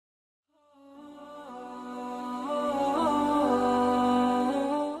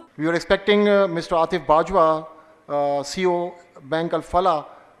We were expecting Mr. Atif Bajwa, CEO Bank Alfalah,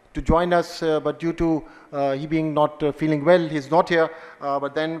 to join us, but due to he being not feeling well, he's not here.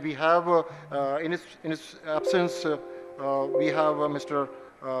 But then we have, in his absence, we have Mr.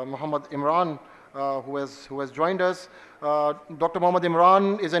 Muhammad Imran, who has joined us. Dr. Muhammad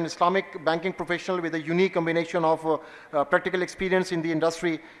Imran is an Islamic banking professional with a unique combination of practical experience in the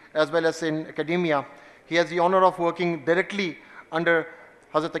industry as well as in academia. He has the honor of working directly under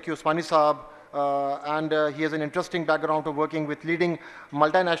Hazrat Taqi Usmani Sahab, and he has an interesting background of working with leading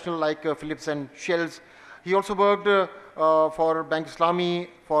multinational like Philips and Shells. He also worked for Bank Islami,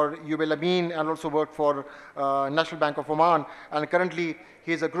 for UB Amin, and also worked for National Bank of Oman. And currently,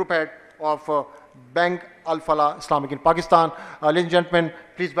 he is a group head of Bank Alfalah Islamic in Pakistan. Ladies and gentlemen,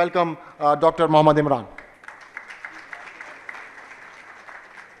 please welcome Dr. Muhammad Imran.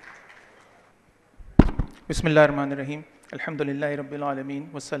 Bismillahirrahmanirrahim. Alhamdulillahi Rabbil Alameen.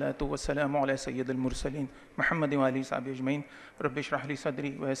 Wassalatu wassalamu ala Sayyidil Mursaleen. Muhammad wa alihi sahbihi ajmain. Rabbi shrah li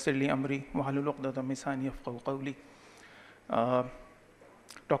sadri wa yassir li amri wa halul uqdatan min lisani yafqahu qawli.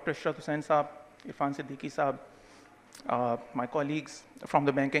 Dr. Ishrat Hussain Saab, Irfan Siddiqui Saab, my colleagues from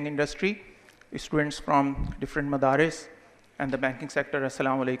the banking industry, students from different madaris and the banking sector,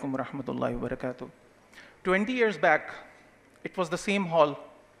 Assalamu alaikum wa rahmatullahi wa barakatuh. 20 years back, it was the same hall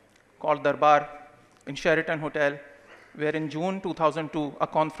called Darbar in Sheraton Hotel, where in June 2002, a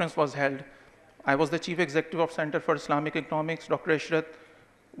conference was held. I was the chief executive of Center for Islamic Economics. Dr. Ishrat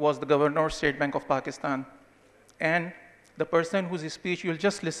was the governor of State Bank of Pakistan. And the person whose speech you'll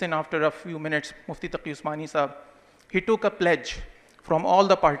just listen after a few minutes, Mufti Taqi Usmani Sahab, he took a pledge from all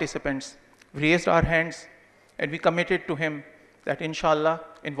the participants. We raised our hands and we committed to him that inshallah,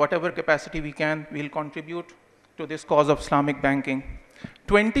 in whatever capacity we can, we'll contribute to this cause of Islamic banking.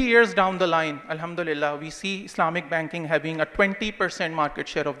 20 years down the line, alhamdulillah, we see Islamic banking having a 20% market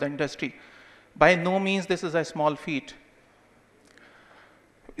share of the industry. By no means this is a small feat.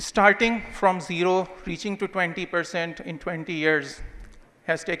 Starting from zero, reaching to 20% in 20 years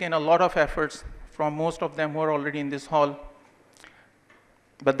has taken a lot of efforts from most of them who are already in this hall.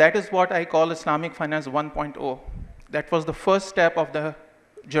 But that is what I call Islamic Finance 1.0. That was the first step of the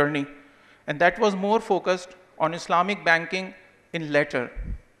journey. And that was more focused on Islamic banking in letter.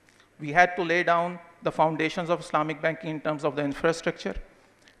 We had to lay down the foundations of Islamic banking in terms of the infrastructure,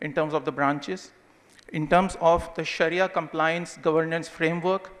 in terms of the branches, in terms of the Sharia compliance governance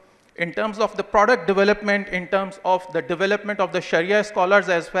framework, in terms of the product development, in terms of the development of the Sharia scholars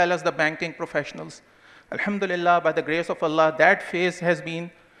as well as the banking professionals. Alhamdulillah, by the grace of Allah, that phase has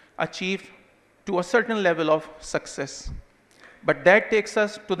been achieved to a certain level of success. But that takes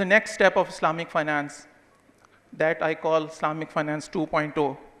us to the next step of Islamic finance, that I call Islamic Finance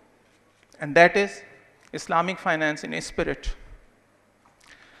 2.0, and that is Islamic finance in spirit.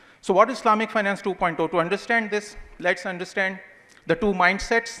 So what is Islamic Finance 2.0? To understand this, let's understand the two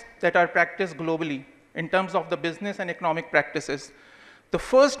mindsets that are practiced globally in terms of the business and economic practices. The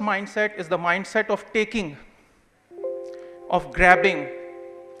first mindset is the mindset of taking, of grabbing,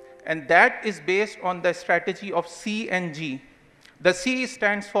 and that is based on the strategy of C and G. The C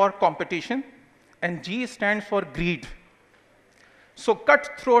stands for competition, and G stands for greed. So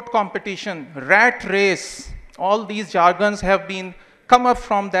cutthroat competition, rat race, all these jargons have been come up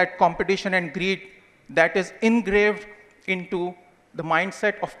from that competition and greed that is engraved into the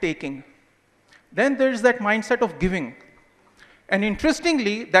mindset of taking. Then there is that mindset of giving. And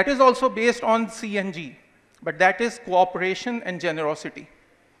interestingly, that is also based on C and G, but that is cooperation and generosity.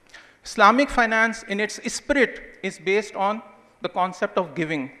 Islamic finance in its spirit is based on the concept of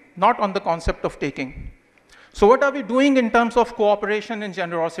giving, not on the concept of taking. So what are we doing in terms of cooperation and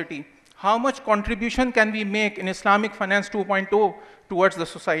generosity? How much contribution can we make in Islamic Finance 2.0 towards the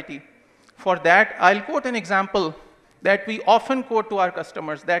society? For that, I'll quote an example that we often quote to our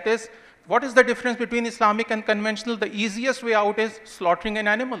customers. That is, what is the difference between Islamic and conventional? The easiest way out is slaughtering an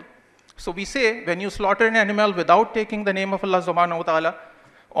animal. So we say, when you slaughter an animal without taking the name of Allah subhanahu wa ta'ala,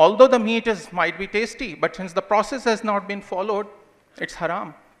 although the meat might be tasty, but since the process has not been followed, it's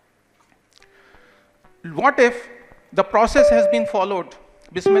haram. What if the process has been followed?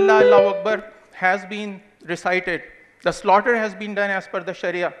 Bismillah, Allahu Akbar has been recited. The slaughter has been done as per the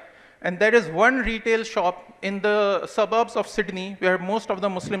Sharia. And there is one retail shop in the suburbs of Sydney where most of the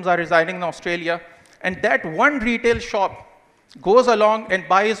Muslims are residing in Australia. And that one retail shop goes along and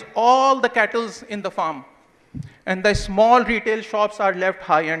buys all the cattle in the farm. And the small retail shops are left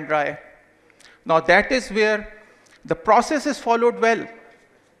high and dry. Now that is where the process is followed well.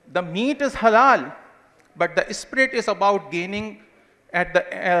 The meat is halal, but the spirit is about gaining at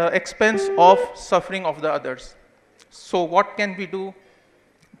the expense of suffering of the others. So what can we do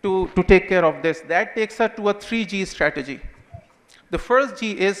to take care of this. That takes us to a 3G strategy. The first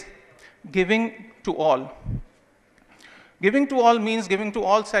G is giving to all. Giving to all means giving to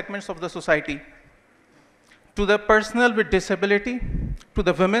all segments of the society. To the personnel with disability, to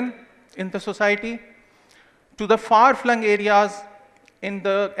the women in the society, to the far-flung areas in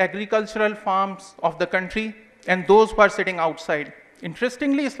the agricultural farms of the country, and those who are sitting outside.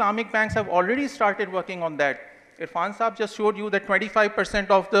 Interestingly, Islamic banks have already started working on that. Irfan Saab just showed you that 25%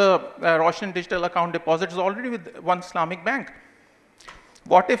 of the Roshan digital account deposits is already with one Islamic bank.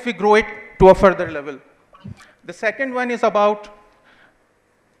 What if we grow it to a further level? The second one is about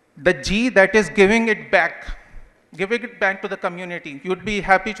the G, that is giving it back to the community. You'd be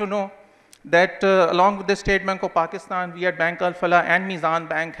happy to know that along with the State Bank of Pakistan, we at Bank Alfalah and Mizan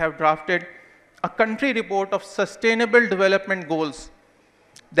Bank have drafted a country report of sustainable development goals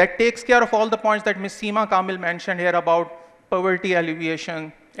that takes care of all the points that Ms. Seema Kamil mentioned here about poverty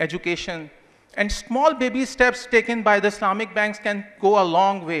alleviation, education, and small baby steps taken by the Islamic banks can go a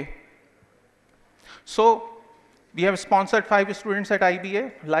long way. So we have sponsored 5 students at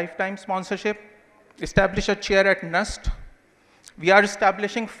IBA, lifetime sponsorship, established a chair at NUST. We are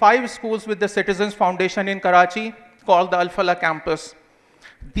establishing 5 schools with the Citizens Foundation in Karachi called the Alfalah campus.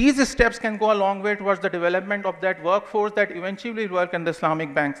 These steps can go a long way towards the development of that workforce that eventually will work in the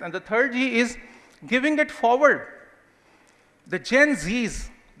Islamic banks. And the third G is giving it forward. The Gen Zs,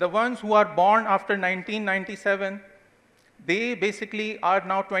 the ones who are born after 1997, they basically are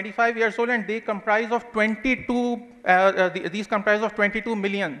now 25 years old, and they comprise of 22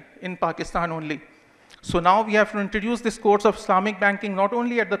 million in Pakistan only. So now we have to introduce this course of Islamic banking not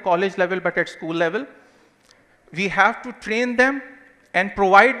only at the college level but at school level. We have to train them and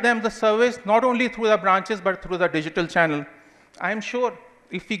provide them the service not only through the branches but through the digital channel. I am sure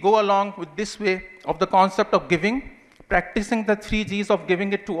if we go along with this way of the concept of giving, practicing the 3 Gs of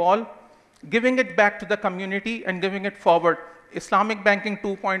giving it to all, giving it back to the community, and giving it forward, Islamic Banking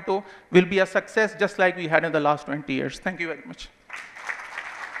 2.0 will be a success just like we had in the last 20 years. Thank you very much.